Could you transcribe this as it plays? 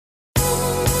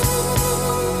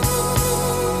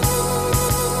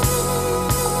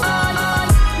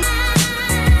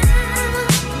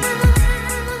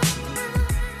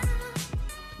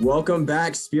Welcome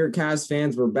back, Spiritcast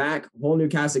fans. We're back. Whole new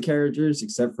cast of characters,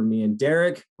 except for me and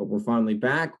Derek, but we're finally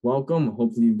back. Welcome.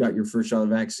 Hopefully you've got your first shot of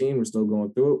vaccine. We're still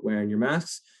going through it, wearing your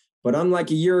masks. But unlike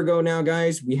a year ago now,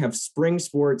 guys, we have spring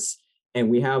sports, and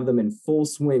we have them in full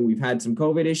swing. We've had some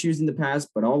COVID issues in the past,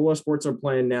 but all our sports are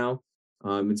playing now.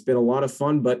 It's been a lot of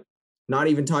fun, but not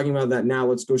even talking about that now.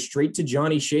 Let's go straight to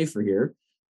Johnny Schaefer here.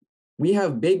 We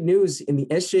have big news in the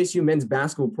SJSU men's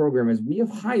basketball program as we have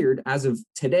hired, as of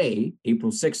today,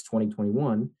 April 6,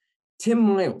 2021, Tim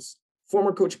Miles,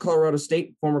 former coach at Colorado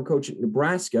State, former coach at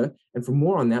Nebraska. And for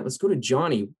more on that, let's go to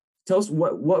Johnny. Tell us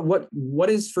what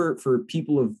is for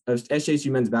people of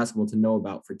SJSU men's basketball to know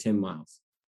about for Tim Miles.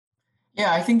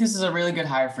 Yeah, I think this is a really good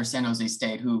hire for San Jose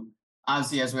State, who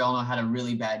obviously, as we all know, had a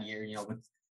really bad year, with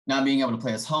not being able to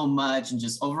play us home much and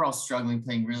just overall struggling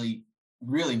playing really,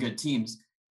 really good teams.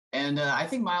 And I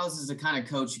think Miles is the kind of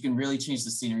coach who can really change the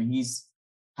scenery.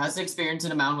 Has the experience in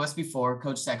the Mountain West before,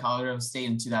 coached at Colorado State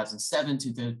in 2007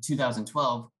 to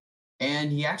 2012,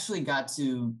 and he actually got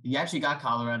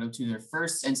Colorado to their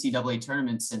first NCAA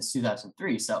tournament since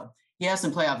 2003. So he has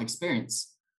some playoff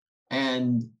experience.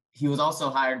 And he was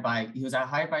hired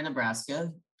by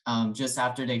Nebraska just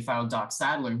after they fired Doc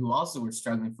Sadler, who also were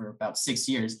struggling for about 6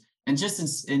 years. And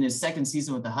just in his second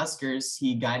season with the Huskers,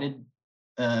 he guided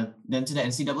them to the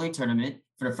NCAA tournament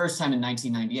for the first time in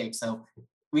 1998. So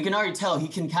we can already tell he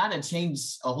can kind of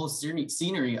change a whole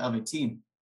scenery of a team.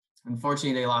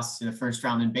 Unfortunately, they lost to the first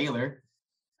round in Baylor.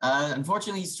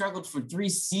 Unfortunately, he struggled for 3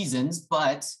 seasons,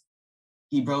 but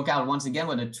he broke out once again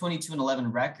with a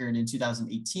 22-11 record in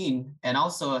 2018, and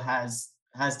also has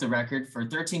the record for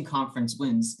 13 conference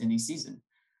wins in a season.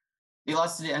 They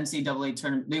lost to the NCAA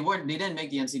tournament. They didn't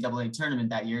make the NCAA tournament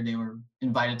that year. They were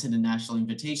invited to the National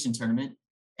Invitation Tournament.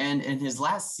 And in his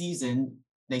last season,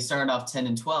 they started off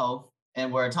 10-12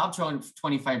 and were a top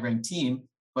 25 ranked team,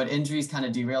 but injuries kind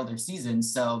of derailed their season.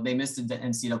 So they missed the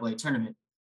NCAA tournament.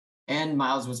 And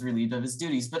Miles was relieved of his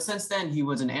duties. But since then, he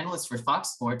was an analyst for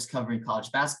Fox Sports covering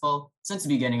college basketball since the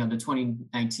beginning of the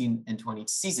 2019 and 20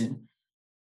 season.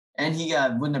 And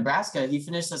with Nebraska, he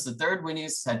finished as the third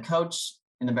winningest head coach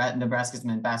in Nebraska's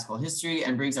men's basketball history,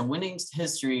 and brings a winning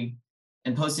history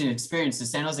and posting experience to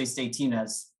San Jose State team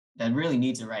that really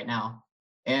needs it right now.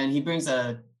 And he brings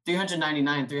a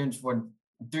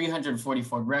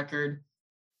 344 record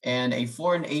and a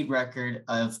 4-8 record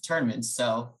of tournaments.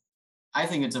 So I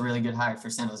think it's a really good hire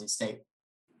for San Jose State.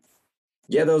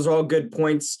 Yeah, those are all good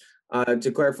points.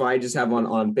 To clarify, I just have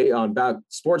on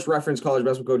Sports Reference college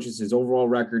basketball coaches his overall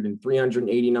record in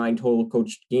 389 total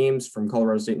coached games from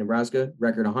Colorado State, Nebraska,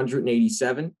 record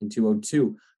 187 and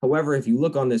 202. However, if you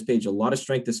look on this page, a lot of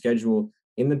strength of schedule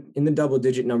in the double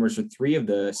digit numbers for 3 of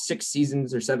the 6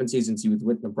 seasons or 7 seasons he was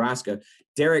with Nebraska.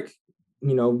 Derek,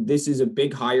 this is a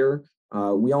big hire.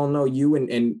 We all know you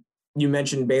and you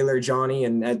mentioned Baylor, Johnny,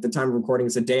 and at the time of recording,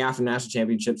 it's the day after national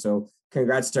championship. So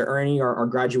congrats to Ernie, our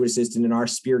graduate assistant in our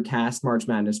Spearcast March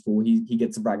Madness pool. He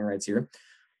gets the bragging rights here.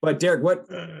 But Derek, what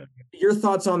your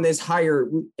thoughts on this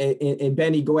hire? And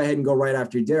Benny, go ahead and go right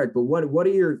after Derek. But what are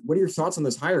your thoughts on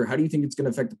this hire? How do you think it's going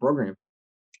to affect the program?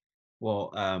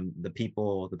 Well,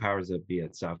 the powers that be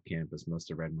at South Campus must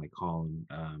have read my column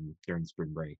during spring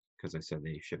break, because I said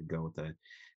they should go with a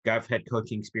guy with head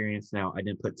coaching experience. Now, I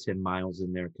didn't put Tim Miles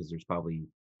in there because there's probably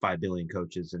 5 billion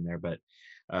coaches in there, but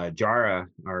Jara,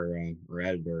 our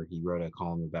editor, he wrote a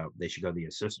column about they should go the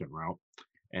assistant route.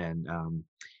 And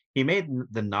he made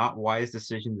the not wise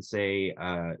decision to say,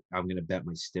 I'm going to bet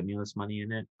my stimulus money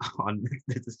in it on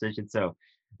the decision. So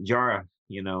Jara,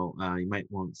 you might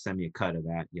want to send me a cut of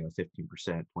that,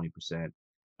 15%, 20%.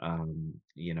 I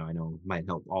know it might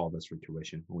help all of us for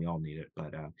tuition. We all need it,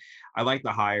 but I like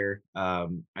the hire. I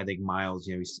think Miles,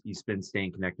 he's been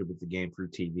staying connected with the game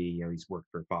through TV. He's worked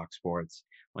for Fox Sports,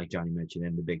 like Johnny mentioned,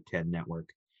 and the Big Ten Network.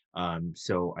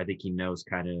 So I think he knows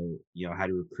kind of, how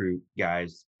to recruit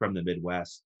guys from the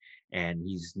Midwest, and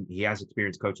he has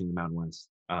experience coaching the Mountain West.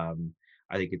 I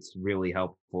think it's really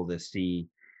helpful to see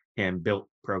him built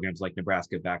programs like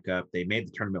Nebraska back up. They made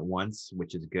the tournament once,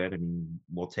 which is good. I mean,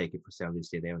 we'll take it for San Jose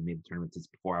State. They haven't made the tournament since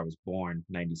before I was born,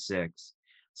 96.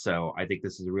 So I think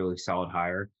this is a really solid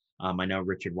hire. I know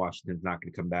Richard Washington's not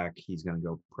going to come back. He's going to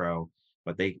go pro,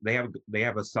 but they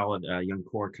have a solid young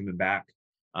core coming back.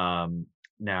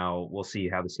 Now we'll see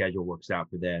how the schedule works out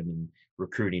for them and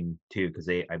recruiting too, because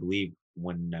I believe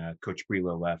when Coach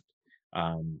Brelo left,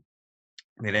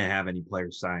 they didn't have any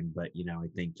players signed, but I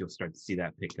think you'll start to see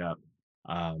that pick up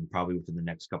probably within the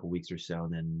next couple of weeks or so,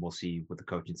 and then we'll see what the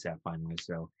coaching staff finalizes.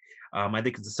 So I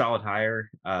think it's a solid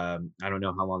hire. I don't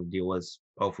know how long the deal was.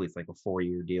 Hopefully it's like a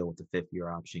 4-year deal with the 5th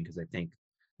year option, because I think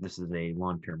this is a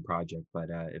long-term project. But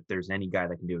if there's any guy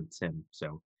that can do it, it's him.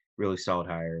 So really solid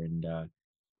hire. And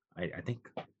I think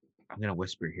I'm gonna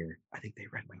whisper here. I think they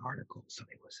read my article, so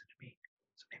they listen to me.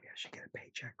 So maybe I should get a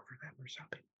paycheck for them or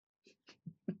something.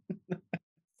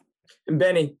 And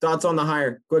Benny, thoughts on the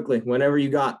hire quickly, whenever you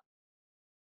got.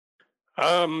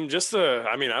 I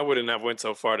mean, I wouldn't have went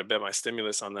so far to bet my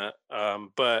stimulus on that.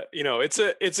 But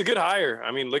it's a good hire.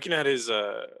 I mean, looking at his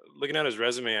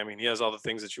resume, I mean, he has all the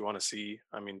things that you want to see.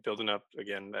 I mean, building up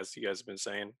again, as you guys have been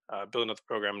saying, building up the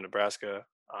program in Nebraska,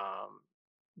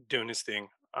 doing his thing.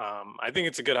 I think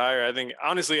it's a good hire. I think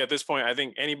honestly, at this point, I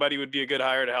think anybody would be a good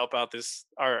hire to help out this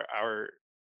our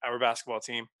basketball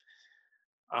team.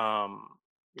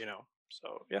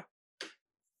 So yeah.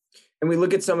 And we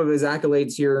look at some of his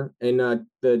accolades here in the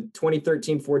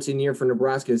 2013-14 year for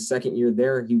Nebraska, his second year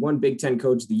there. He won Big Ten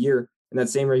Coach of the Year. And that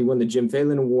same year, he won the Jim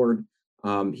Phelan Award.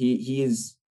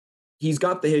 He's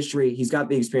got the history. He's got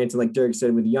the experience. And like Derek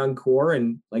said, with a young core.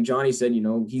 And like Johnny said,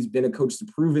 he's been a coach to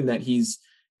proven that he's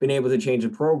been able to change a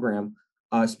program.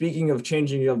 Speaking of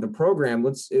changing of the program,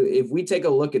 if we take a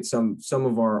look at some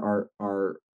of our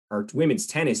women's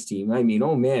tennis team, I mean,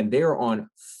 oh man, they are on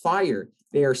fire.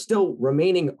 They are still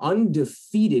remaining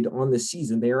undefeated on the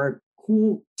season. They are a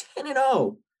cool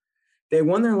 10-0. They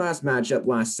won their last matchup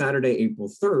last Saturday,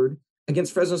 April 3rd,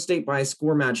 against Fresno State by a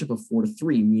score matchup of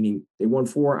 4-3, meaning they won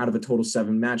 4 out of a total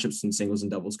 7 matchups in singles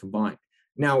and doubles combined.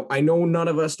 Now, I know none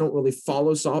of us don't really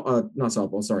follow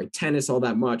tennis all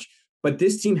that much, but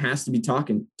this team has to be talked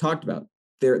about.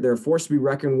 They're a force to be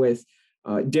reckoned with.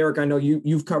 Derek, I know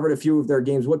you've covered a few of their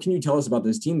games. What can you tell us about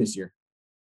this team this year?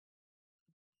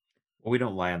 Well, we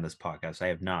don't lie on this podcast. I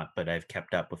have not, but I've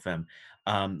kept up with them.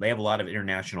 They have a lot of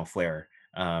international flair,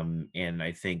 and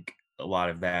I think a lot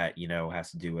of that,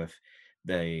 has to do with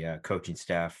the coaching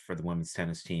staff for the women's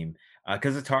tennis team,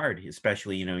 because it's hard,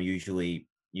 especially usually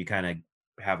you kind of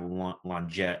have a not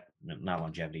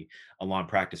longevity, a long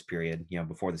practice period,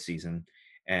 before the season,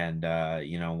 and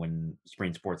when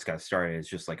spring sports got started, it's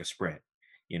just like a sprint.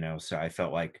 So I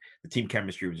felt like the team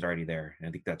chemistry was already there, and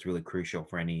I think that's really crucial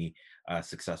for any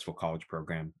successful college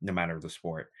program, no matter the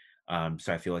sport.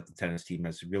 So I feel like the tennis team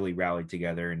has really rallied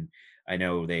together, and I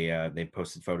know they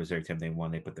posted photos every time they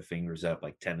won. They put the fingers up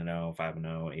like 10-0, 5-0,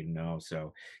 8-0.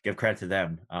 So give credit to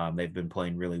them. They've been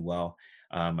playing really well.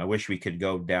 I wish we could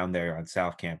go down there on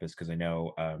South Campus because I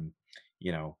know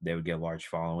they would get a large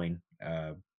following.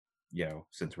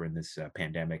 Since we're in this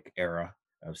pandemic era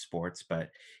of sports. But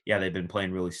yeah, they've been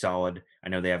playing really solid. I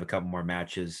know they have a couple more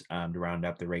matches to round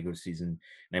up the regular season,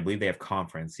 and I believe they have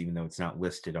conference, even though it's not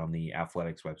listed on the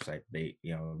athletics website. They're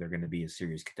going to be a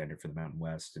serious contender for the Mountain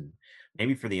West and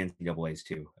maybe for the NCAA's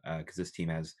too, because this team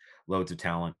has loads of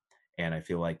talent. And I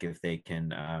feel like if they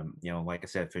can, like I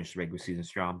said, finish the regular season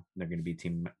strong, they're going to be a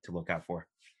team to look out for.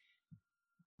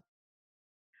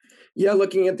 Yeah,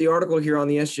 looking at the article here on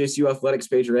the SJSU athletics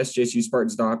page or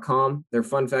sjsuspartans.com, their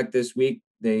fun fact this week,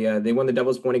 they won the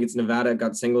doubles point against Nevada,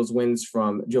 got singles wins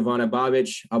from Giovanna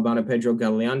Babic, Albana Pedro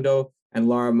Galeando, and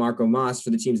Lara Marco Mas for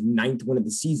the team's 9th win of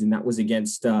the season. That was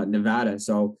against Nevada.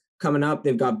 So coming up,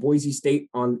 they've got Boise State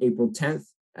on April 10th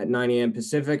at 9 a.m.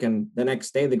 Pacific, and the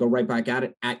next day they go right back at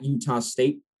it at Utah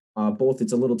State.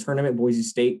 It's a little tournament, Boise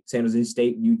State, San Jose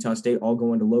State, Utah State, all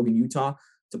going to Logan, Utah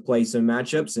to play some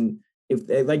matchups. And if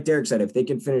they, like Derek said, if they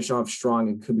can finish off strong,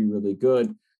 it could be really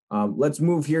good. Let's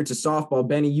move here to softball.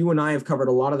 Benny, you and I have covered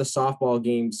a lot of the softball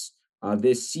games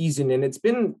this season, and it's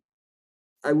been,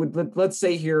 let's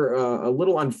say here, a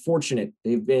little unfortunate.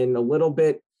 They've been a little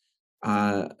bit,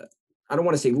 I don't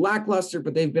want to say lackluster,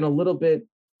 but they've been a little bit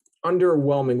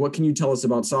underwhelming. What can you tell us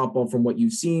about softball from what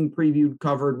you've seen, previewed,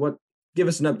 covered? Give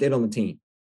us an update on the team.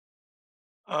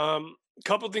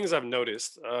 Couple things I've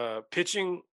noticed.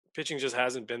 Pitching just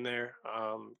hasn't been there.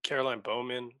 Caroline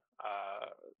Bowman,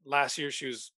 last year she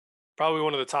was probably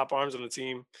one of the top arms on the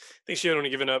team. I think she had only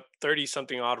given up 30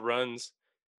 something odd runs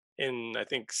in I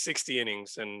think 60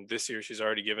 innings, and this year she's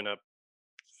already given up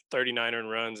 39 earned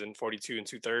runs in 42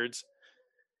 2/3.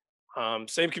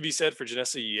 Same could be said for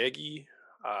Janessa Yegi.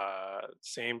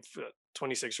 Same for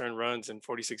 26 earned runs in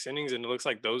 46 innings, and it looks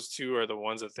like those two are the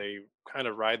ones that they kind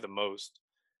of ride the most.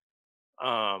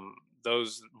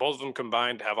 Those both of them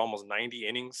combined have almost 90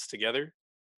 innings together.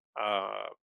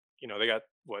 They got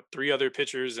 3 other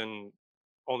pitchers, and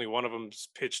only one of them's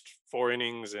pitched 4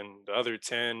 innings, and the other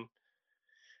 10.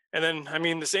 And then, I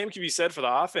mean, the same can be said for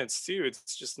the offense too.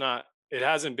 It's just not. It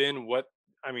hasn't been what.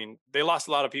 I mean, they lost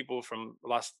a lot of people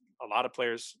lost a lot of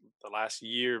players the last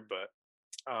year, but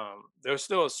there's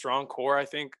still a strong core, I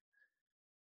think.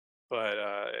 but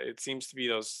it seems to be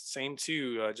those same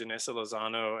two, Janessa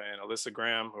Lozano and Alyssa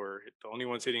Graham, who are the only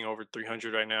ones hitting over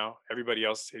 300 right now. Everybody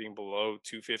else is hitting below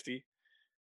 250.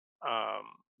 Um,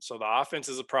 so the offense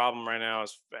is a problem right now,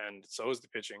 and so is the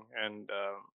pitching. And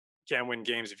you can't win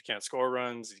games if you can't score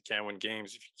runs. You can't win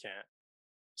games if you can't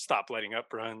stop letting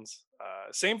up runs.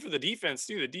 Same for the defense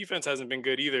too. The defense hasn't been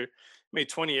good either. Made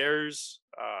 20 errors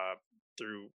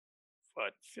through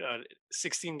what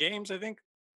 16 games, I think.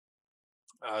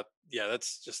 Yeah,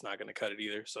 that's just not going to cut it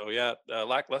either. So yeah,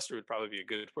 lackluster would probably be a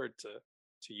good word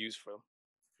to use for them.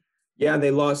 Yeah,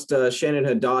 they lost Shannon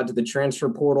Haddad to the transfer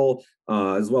portal,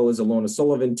 as well as Alona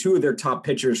Sullivan, two of their top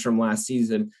pitchers from last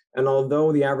season. And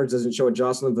although the average doesn't show it,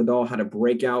 Jocelyn Vidal had a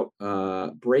breakout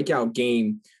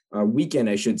game weekend,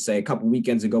 I should say, a couple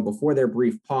weekends ago before their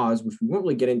brief pause, which we won't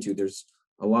really get into. There's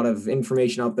a lot of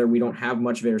information out there. We don't have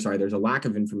much of it. There's a lack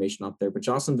of information out there. But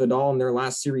Jocelyn Vidal in their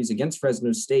last series against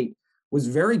Fresno State was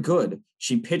very good.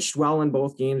 She pitched well in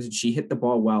both games and she hit the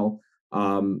ball well.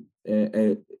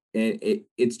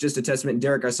 It's just a testament.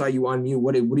 Derek, I saw you on mute.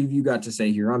 What have you got to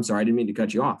say here? I'm sorry, I didn't mean to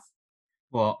cut you off.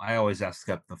 Well, I always ask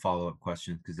up the follow-up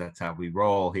questions because that's how we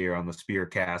roll here on the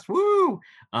Spearcast. Woo!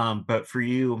 But for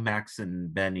you, Max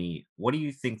and Benny, what do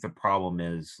you think the problem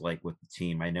is like with the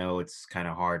team? I know it's kind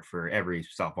of hard for every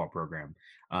softball program,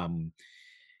 trying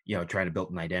to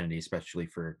build an identity, especially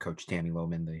for Coach Tammy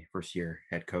Lohman, the first-year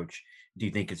head coach. Do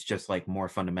you think it's just like more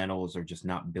fundamentals or just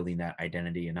not building that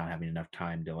identity and not having enough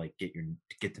time to like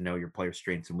get to know your player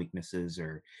strengths and weaknesses,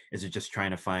 or is it just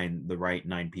trying to find the right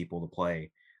 9 people to play?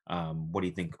 What do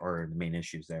you think are the main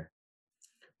issues there?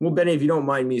 Well, Benny, if you don't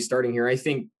mind me starting here, I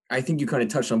think you kind of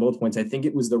touched on both points. I think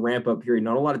it was the ramp up period,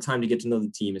 not a lot of time to get to know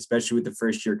the team, especially with the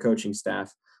first year coaching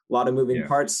staff. A lot of moving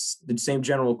parts. The same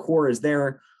general core is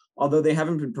there, although they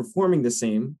haven't been performing the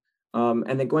same.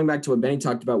 And then going back to what Benny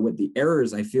talked about with the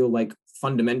errors, I feel like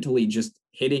fundamentally just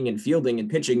hitting and fielding and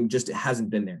pitching just hasn't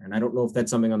been there. And I don't know if that's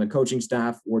something on the coaching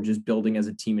staff or just building as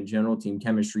a team in general, team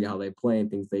chemistry, how they play and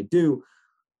things they do.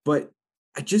 But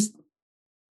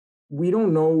we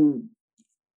don't know.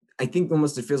 I think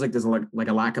almost it feels like there's like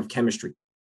a lack of chemistry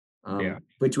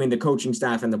between the coaching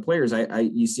staff and the players.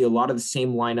 You see a lot of the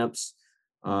same lineups.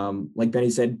 Like Benny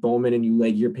said, Bowman and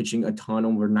Uleg, you're pitching a ton,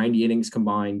 over 90 innings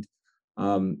combined.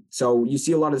 So you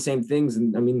see a lot of the same things.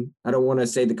 And I mean, I don't want to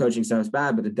say the coaching staff is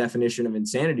bad, but the definition of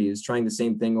insanity is trying the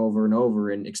same thing over and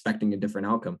over and expecting a different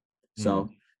outcome. So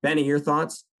Benny, your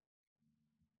thoughts?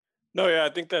 No, yeah, I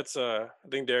think I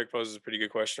think Derek poses a pretty good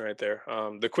question right there.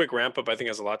 The quick ramp up, I think,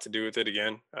 has a lot to do with it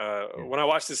again. When I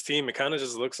watch this team, it kind of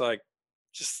just looks like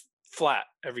just flat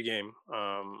every game.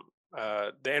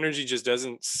 The energy just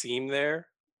doesn't seem there.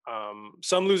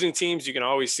 Some losing teams, you can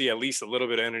always see at least a little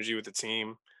bit of energy with the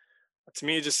team. To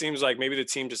me, it just seems like maybe the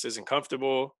team just isn't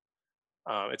comfortable.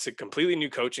 It's a completely new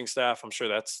coaching staff. I'm sure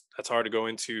that's hard to go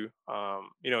into.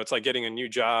 It's like getting a new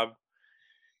job.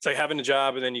 It's like having a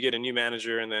job and then you get a new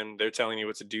manager and then they're telling you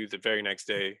what to do the very next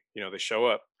day. They show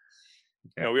up.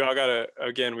 Yeah. We all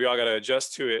gotta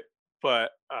adjust to it,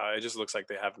 but it just looks like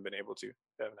they haven't been able to.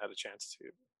 They haven't had a chance to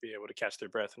be able to catch their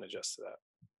breath and adjust to that.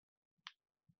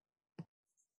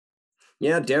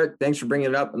 Yeah, Derek, thanks for bringing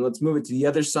it up. And let's move it to the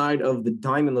other side of the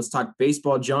diamond. Let's talk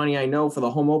baseball. Johnny, I know for the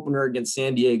home opener against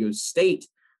San Diego State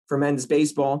for men's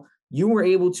baseball, you were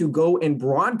able to go and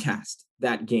broadcast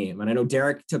that game. And I know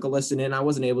Derek took a listen in. I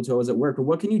wasn't able to. I was at work. But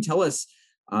what can you tell us?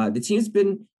 The team's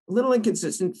been a little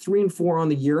inconsistent, 3-4 on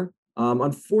the year.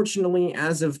 Unfortunately,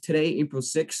 as of today, April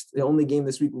 6th, the only game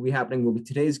this week will be happening will be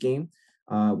today's game,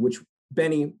 which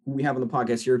Benny, who we have on the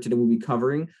podcast here today, will be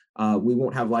covering. We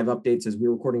won't have live updates as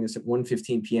we're recording this at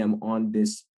 1:15 p.m. on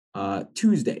this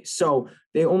Tuesday. So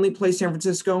they only play San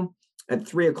Francisco at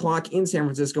 3:00 in San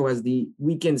Francisco as the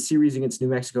weekend series against New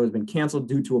Mexico has been canceled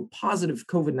due to a positive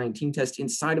COVID-19 test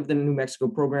inside of the New Mexico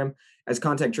program. As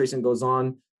contact tracing goes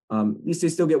on, at least they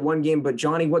still get one game. But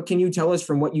Johnny, what can you tell us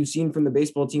from what you've seen from the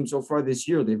baseball team so far this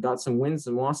year? They've got some wins,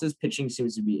 some losses. Pitching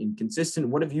seems to be inconsistent.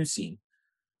 What have you seen?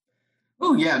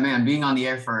 Oh yeah, man, being on the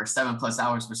air for 7+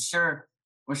 hours was sure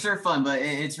fun, but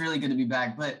it's really good to be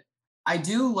back. But I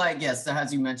do like, yes,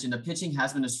 as you mentioned, the pitching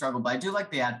has been a struggle, but I do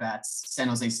like the at-bats San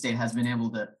Jose State has been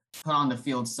able to put on the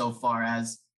field so far,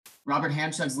 as Robert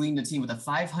Hanchuk's leading the team with a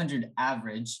 500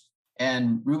 average,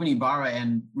 and Ruben Ibarra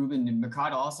and Ruben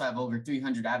Mercado also have over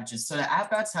 300 averages. So the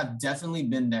at-bats have definitely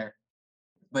been there.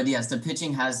 But yes, the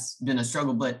pitching has been a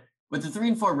struggle. But with the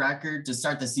 3-4 record to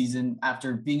start the season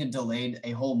after being delayed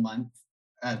a whole month,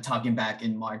 talking back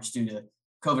in March due to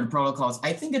COVID protocols,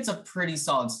 I think it's a pretty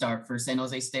solid start for San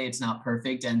Jose State. It's not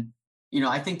perfect. And,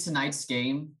 I think today's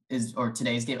game, it's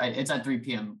at 3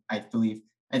 p.m., I believe.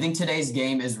 I think today's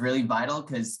game is really vital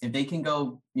because if they can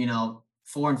go,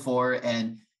 4-4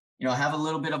 and, have a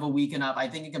little bit of a weekend up, I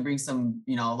think it can bring some,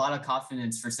 a lot of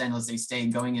confidence for San Jose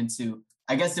State going into,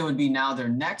 I guess it would be now their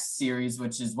next series,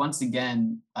 which is once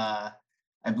again, I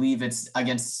believe it's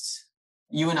against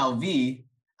UNLV.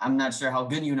 I'm not sure how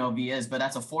good UNLV is, but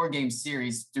that's a 4-game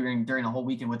series during a whole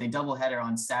weekend with a doubleheader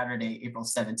on Saturday, April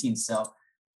 17th. So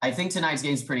I think tonight's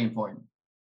game is pretty important.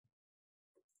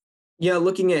 Yeah,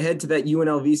 looking ahead to that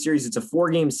UNLV series, it's a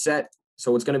 4-game set,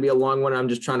 so it's going to be a long one. I'm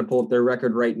just trying to pull up their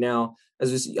record right now.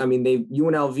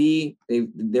 UNLV,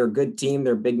 they're a good team.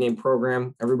 They're a big name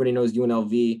program. Everybody knows UNLV.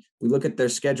 We look at their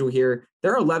schedule here.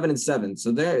 They're 11-7,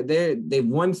 so they've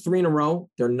won 3 in a row.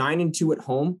 They're 9-2 at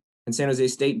home, and San Jose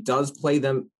State does play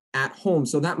them at home,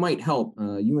 so that might help.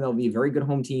 UNLV, very good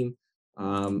home team.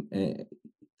 On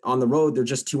the road, they're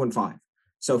just 2-5.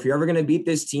 So if you're ever going to beat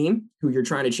this team, who you're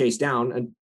trying to chase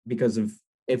down, because of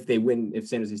if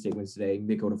San Jose State wins today,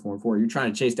 they go to 4-4. You're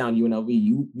trying to chase down UNLV.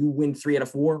 You win 3 out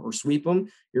of 4 or sweep them.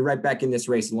 You're right back in this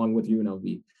race along with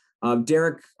UNLV.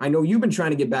 Derek, I know you've been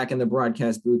trying to get back in the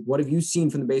broadcast booth. What have you seen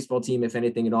from the baseball team, if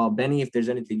anything at all? Benny, if there's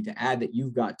anything to add that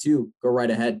you've got too, go right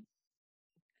ahead.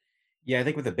 Yeah, I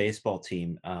think with the baseball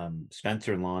team,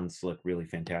 Spencer Lawns looked really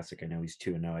fantastic. I know he's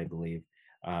 2-0, I believe.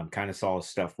 Kind of saw his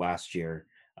stuff last year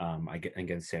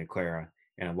against Santa Clara,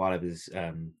 and a lot of his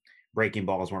breaking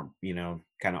balls weren't,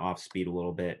 kind of off speed a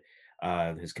little bit.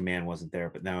 His command wasn't there,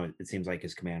 but now it seems like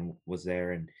his command was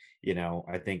there. And,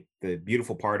 I think the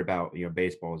beautiful part about,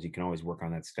 baseball is you can always work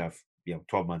on that stuff,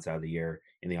 12 months out of the year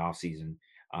in the off season.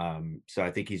 So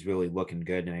I think he's really looking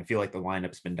good. And I feel like the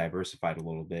lineup's been diversified a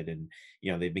little bit, and,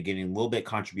 they've been getting a little bit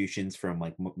contributions from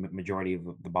like majority of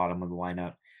the bottom of the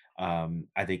lineup.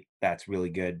 I think that's really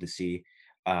good to see.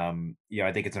 I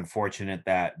think it's unfortunate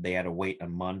that they had to wait a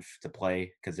month to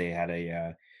play because they had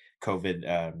a COVID,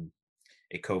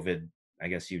 I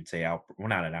guess you'd say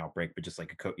not an outbreak, but just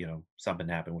like something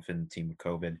happened within the team with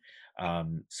COVID.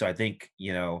 So I think,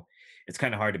 it's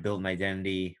kind of hard to build an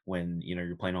identity when,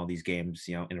 you're playing all these games,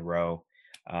 in a row.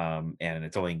 And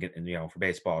it's only, for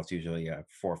baseball, it's usually a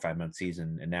 4 or 5 month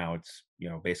season. And now it's,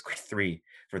 basically 3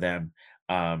 for them.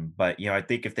 But I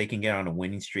think if they can get on a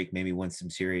winning streak, maybe win some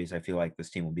series, I feel like this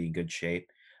team will be in good shape.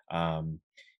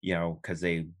 Because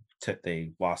they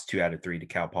lost 2 out of 3 to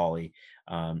Cal Poly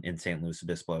in St. Louis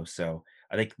Obispo. So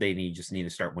I think they just need to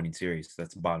start winning series.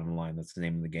 That's the bottom line. That's the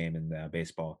name of the game in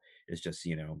baseball. Is just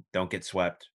don't get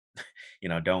swept.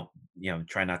 Don't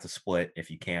try not to split if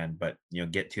you can, but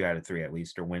get 2 out of 3 at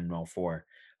least, or win all 4.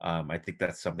 I think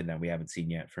that's something that we haven't seen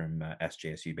yet from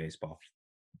SJSU baseball.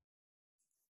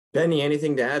 Benny,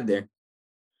 anything to add there?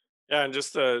 Yeah, and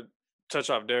just to touch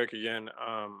off Derek again,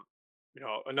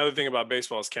 another thing about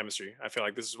baseball is chemistry. I feel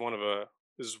like this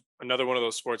is another one of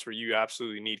those sports where you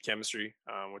absolutely need chemistry.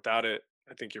 Without it,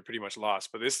 I think you're pretty much lost.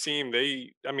 But this team,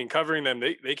 covering them,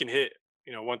 they can hit,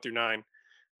 1 through 9.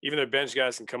 Even their bench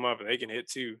guys can come up and they can hit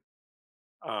too.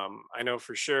 I know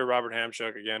for sure Robert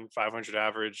Hamchuk, again, 500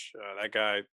 average. That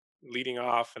guy leading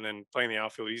off and then playing the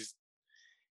outfield,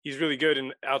 he's really good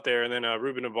out there. And then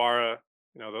Ruben Ibarra,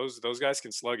 those guys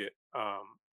can slug it.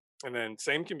 And then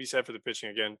same can be said for the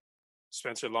pitching again.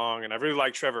 Spencer Long, and I really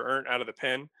like Trevor Ernst out of the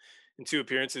pen. In 2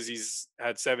 appearances, he's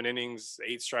had 7 innings,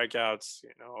 8 strikeouts.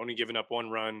 Only given up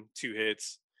 1 run, 2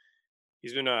 hits.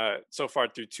 He's been so far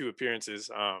through 2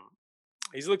 appearances.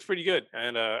 He's looked pretty good.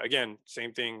 And again,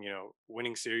 same thing.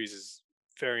 Winning series is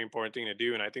a very important thing to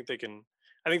do, and I think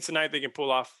tonight they can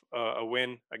pull off a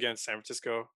win against San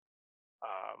Francisco.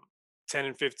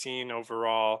 10-15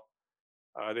 overall.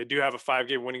 They do have a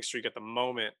 5-game winning streak at the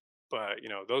moment, but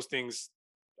those things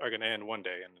are going to end one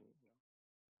day, and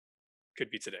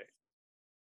could be today.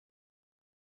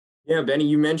 Yeah, Benny,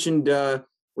 you mentioned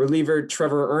reliever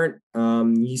Trevor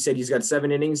Ernst. He said he's got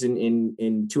 7 innings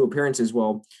in 2 appearances.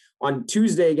 Well, on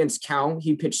Tuesday against Cal,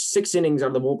 he pitched 6 innings out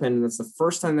of the bullpen, and that's the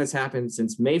first time that's happened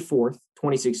since May 4th,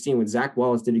 2016, when Zach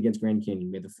Wallace did against Grand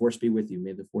Canyon. May the force be with you.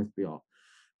 May the fourth be all.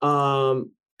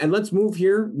 And let's move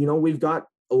here. We've got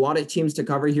a lot of teams to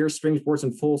cover here. Spring sports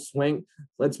in full swing.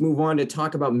 Let's move on to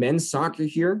talk about men's soccer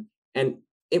here. And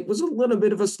it was a little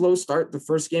bit of a slow start. The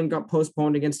first game got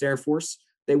postponed against Air Force.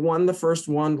 They won the first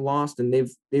one, lost, and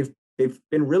they've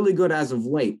been really good as of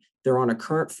late. They're on a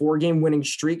current 4-game winning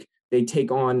streak. They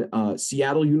take on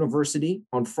Seattle University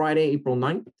on Friday, April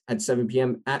 9th at 7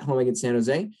 p.m. at home against San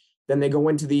Jose. Then they go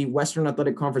into the Western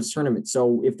Athletic Conference tournament.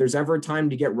 So if there's ever a time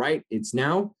to get right, it's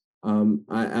now.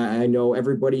 I know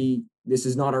everybody, this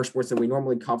is not our sports that we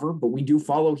normally cover, but we do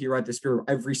follow here at the Spirit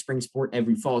every spring sport,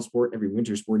 every fall sport, every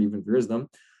winter sport, even if there is them.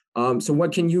 So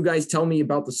what can you guys tell me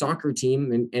about the soccer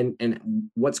team and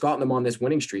what's gotten them on this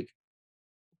winning streak?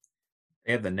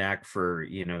 they have the knack for,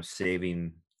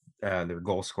 saving their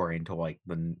goal scoring until like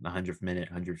the 100th minute,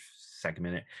 102nd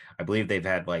minute. I believe they've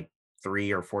had like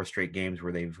 3 or 4 straight games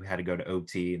where they've had to go to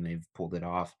OT and they've pulled it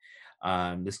off.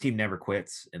 This team never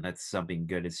quits, and that's something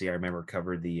good to see. I remember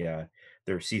covered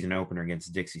their season opener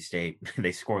against Dixie State.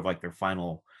 They scored like their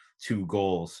final 2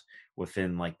 goals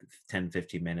within like 10,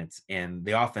 15 minutes, and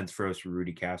the offense froze for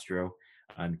Rudy Castro.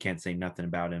 Can't say nothing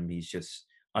about him. He's just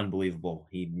unbelievable.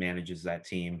 He manages that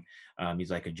team.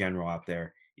 He's like a general out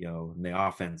there, and the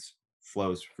offense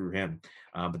flows through him.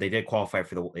 But they did qualify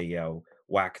for the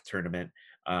WAC tournament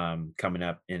coming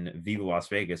up in Viva Las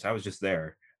Vegas. I was just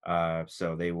there.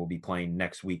 So they will be playing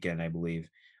next weekend, I believe,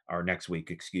 or next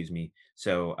week, excuse me.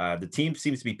 So the team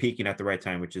seems to be peaking at the right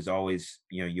time, which is always,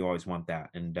 you always want that.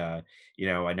 And,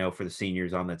 I know for the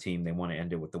seniors on the team, they want to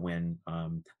end it with the win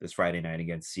this Friday night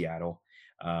against Seattle.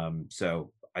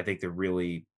 So I think they've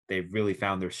really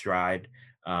found their stride.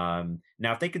 Now,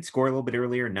 if they could score a little bit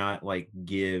earlier, not like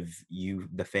give you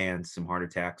the fans some heart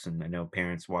attacks, and I know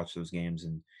parents watch those games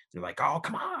and they're like, "Oh,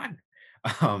 come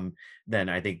on," then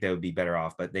I think they would be better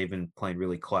off. But they've been playing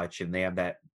really clutch, and they have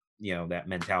that that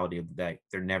mentality of that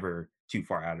they're never too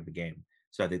far out of the game.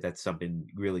 So I think that's something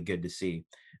really good to see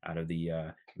out of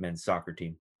the men's soccer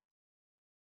team.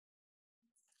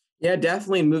 Yeah,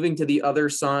 definitely moving to the other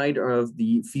side of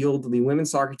the field. The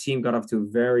women's soccer team got off to a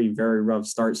very, very rough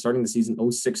start, starting the season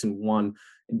 0-6-1.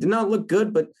 It did not look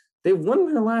good, but they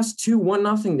won their last two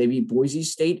 1-0. They beat Boise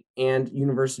State and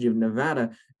University of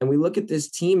Nevada. And we look at this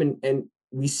team and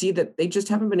we see that they just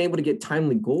haven't been able to get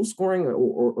timely goal scoring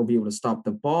or be able to stop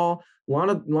the ball. A lot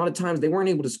of times they weren't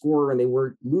able to score and they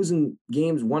were losing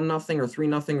games 1-0 or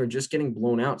 3-0 or just getting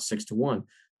blown out 6-1.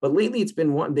 But lately, it's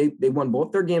been one. They won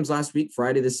both their games last week,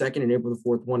 Friday the 2nd and April the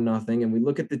 4th, 1-0. And we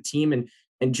look at the team,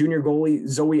 and junior goalie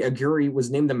Zoe Aguirre was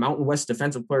named the Mountain West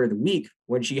Defensive Player of the Week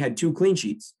when she had 2 clean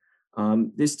sheets.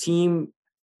 This team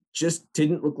just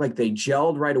didn't look like they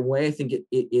gelled right away. I think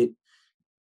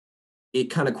it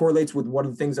kind of correlates with one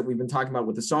of the things that we've been talking about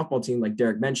with the softball team, like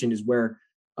Derek mentioned, is where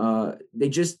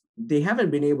they haven't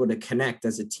been able to connect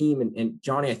as a team. And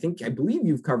Johnny, I believe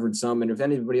you've covered some, and if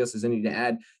anybody else has anything to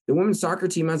add, the women's soccer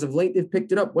team as of late, they've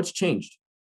picked it up. What's changed?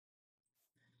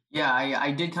 Yeah,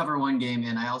 I did cover one game,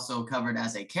 and I also covered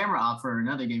as a camera op for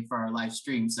another game for our live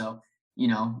stream. So,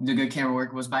 the good camera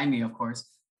work was by me, of course.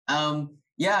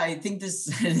 Yeah, I think this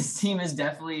this team is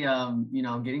definitely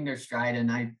getting their stride,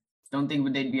 and I don't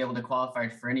think they'd be able to qualify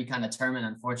for any kind of tournament,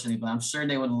 unfortunately. But I'm sure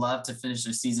they would love to finish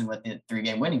their season with a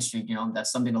 3-game winning streak.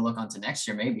 That's something to look on to next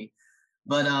year, maybe.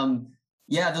 But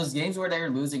yeah, those games where they were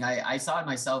losing, I saw it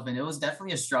myself, and it was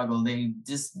definitely a struggle.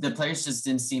 The players just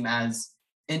didn't seem as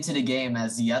into the game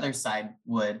as the other side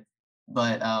would.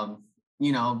 But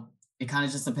it kind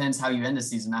of just depends how you end the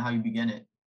season, not how you begin it.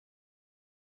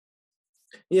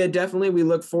 Yeah, definitely. We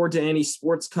look forward to any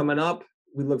sports coming up.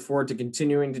 We look forward to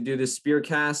continuing to do this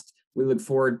Spearcast. We look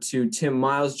forward to Tim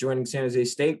Miles joining San Jose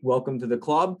State. Welcome to the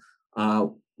club.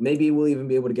 Maybe we'll even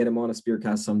be able to get him on a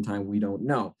Spearcast sometime. We don't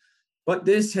know. But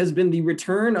this has been the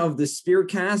return of the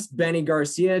Spearcast. Benny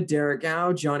Garcia, Derek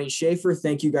Au, Johnny Schaefer.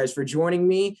 Thank you guys for joining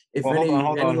me. If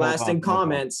Well, any lasting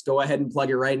comments, go ahead and plug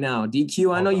it right now.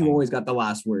 DQ, I know you always got the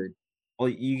last word. Well,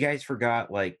 you guys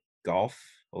forgot like golf.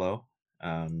 Hello.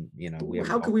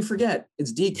 How could we forget?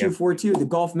 It's DQ42, the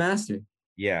golf master.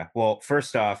 Yeah. Well,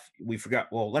 first off, we forgot.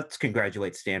 Well, let's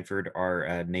congratulate Stanford,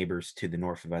 our neighbors to the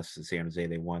north of us in San Jose.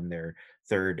 They won their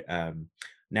 3rd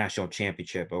national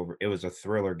championship over. It was a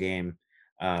thriller game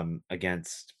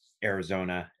against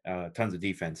Arizona. Tons of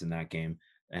defense in that game,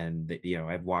 and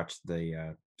I've watched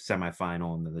the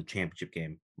semifinal and the championship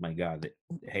game. My God,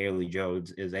 Haley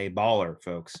Jones is a baller,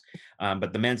 folks.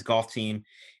 But the men's golf team,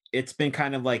 it's been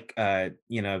kind of like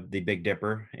the Big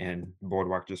Dipper, and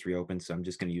Boardwalk just reopened, so I'm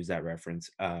just going to use that reference.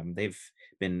 They've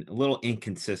been a little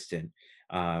inconsistent,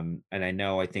 and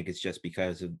I think it's just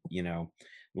because of the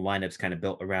lineup's kind of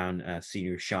built around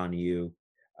senior Sean Yu,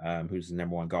 who's the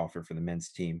 #1 golfer for the men's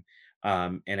team.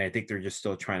 And I think they're just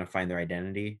still trying to find their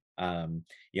identity.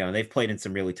 They've played in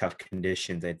some really tough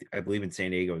conditions. I believe in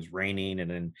San Diego it was raining,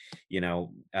 and then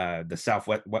the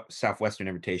Southwestern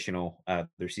Invitational,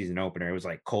 their season opener, it was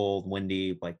like cold,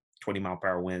 windy, like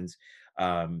 20-mile-per-hour winds.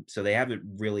 So they haven't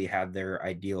really had their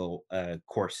ideal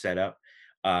course set up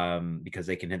because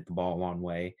they can hit the ball a long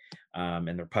way, and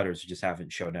their putters just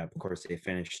haven't shown up. Of course, they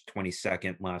finished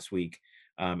 22nd last week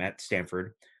at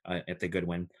Stanford at the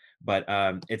Goodwin. But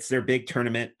it's their big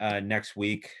tournament next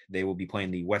week. They will be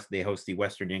playing they host the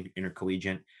Western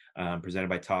Intercollegiate presented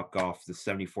by Top Golf, the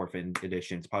 74th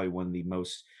edition. It's probably one of the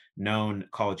most known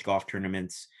college golf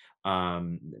tournaments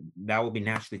That will be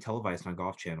nationally televised on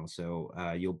Golf Channel. So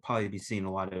you'll probably be seeing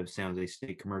a lot of San Jose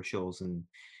State commercials and,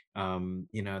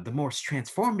 the most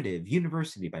transformative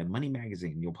university by Money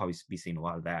Magazine. You'll probably be seeing a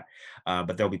lot of that.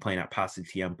 But they'll be playing at Paso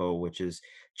Tiempo, which is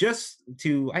just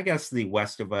to, I guess, the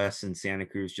west of us in Santa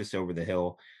Cruz, just over the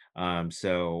hill.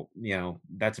 So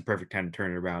that's a perfect time to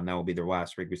turn it around. That will be their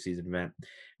last regular season event.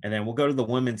 And then we'll go to the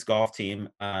women's golf team,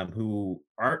 who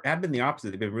have been the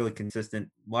opposite. They've been really consistent,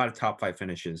 a lot of top 5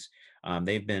 finishes.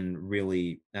 They've been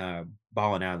really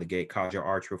balling out of the gate. Kaja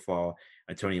Archifal,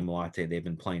 Antonia Malate, they've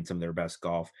been playing some of their best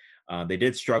golf. They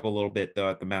did struggle a little bit, though,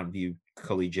 at the Mountain View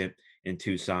Collegiate in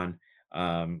Tucson.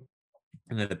 And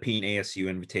then the Peen ASU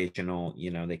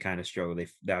Invitational, they kind of struggled.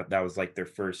 That was like their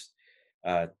first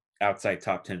outside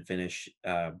top 10 finish,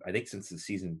 I think, since the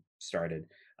season started.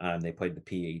 They played the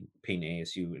Peen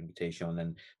ASU Invitational, and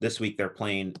then this week they're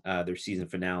playing their season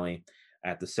finale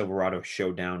at the Silverado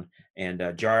Showdown.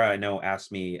 And Jara, I know,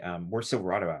 asked me, where's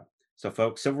Silverado at? So,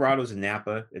 folks, Silverado's in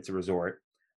Napa. It's a resort.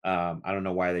 I don't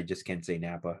know why they just can't say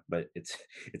Napa, but it's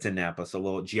in Napa. So a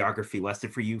little geography lesson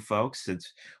for you folks,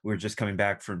 since we're just coming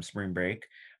back from spring break.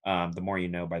 The more you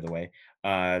know, by the way.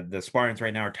 The Spartans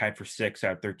right now are tied for 6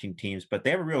 out of 13 teams, but they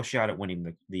have a real shot at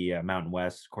winning the Mountain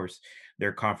West. Of course,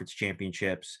 their conference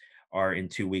championships are in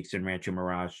 2 weeks in Rancho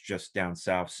Mirage, just down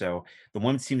south. So the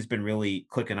women's team's been really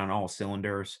clicking on all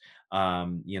cylinders.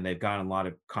 They've gotten a lot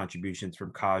of contributions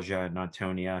from Kaja and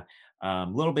Antonia, a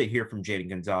little bit here from Jaden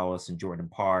Gonzalez and Jordan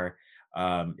Parr.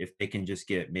 If they can just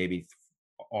get maybe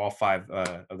all 5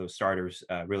 of those starters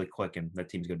really clicking, that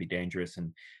team's going to be dangerous,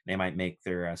 and they might make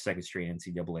their second straight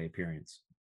NCAA appearance.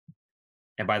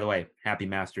 And by the way, happy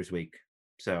Masters Week.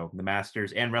 So the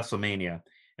Masters and WrestleMania.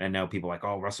 And I know people are like,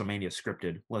 oh, WrestleMania is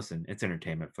scripted. Listen, it's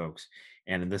entertainment, folks.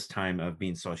 And in this time of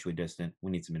being socially distant, we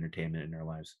need some entertainment in our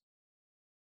lives.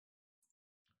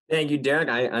 Thank you, Derek.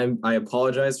 I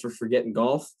apologize for forgetting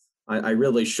golf. I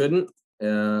really shouldn't.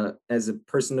 As a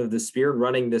person of the spirit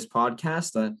running this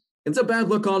podcast, it's a bad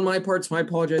look on my part, so I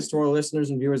apologize to our listeners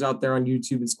and viewers out there on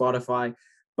YouTube and Spotify.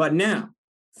 But now,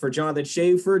 for Jonathan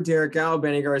Schaefer, Derek Al,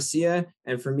 Benny Garcia,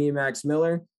 and for me, Max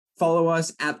Miller, follow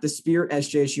us at The Spirit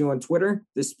SJSU on Twitter,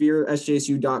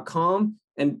 thespiritSJSU.com,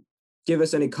 and give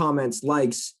us any comments,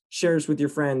 likes, shares with your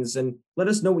friends, and let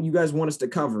us know what you guys want us to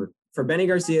cover. For Benny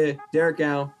Garcia, Derek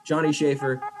Al, Johnny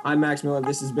Schaefer, I'm Max Miller.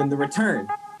 This has been the return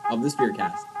of the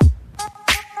Spiritcast.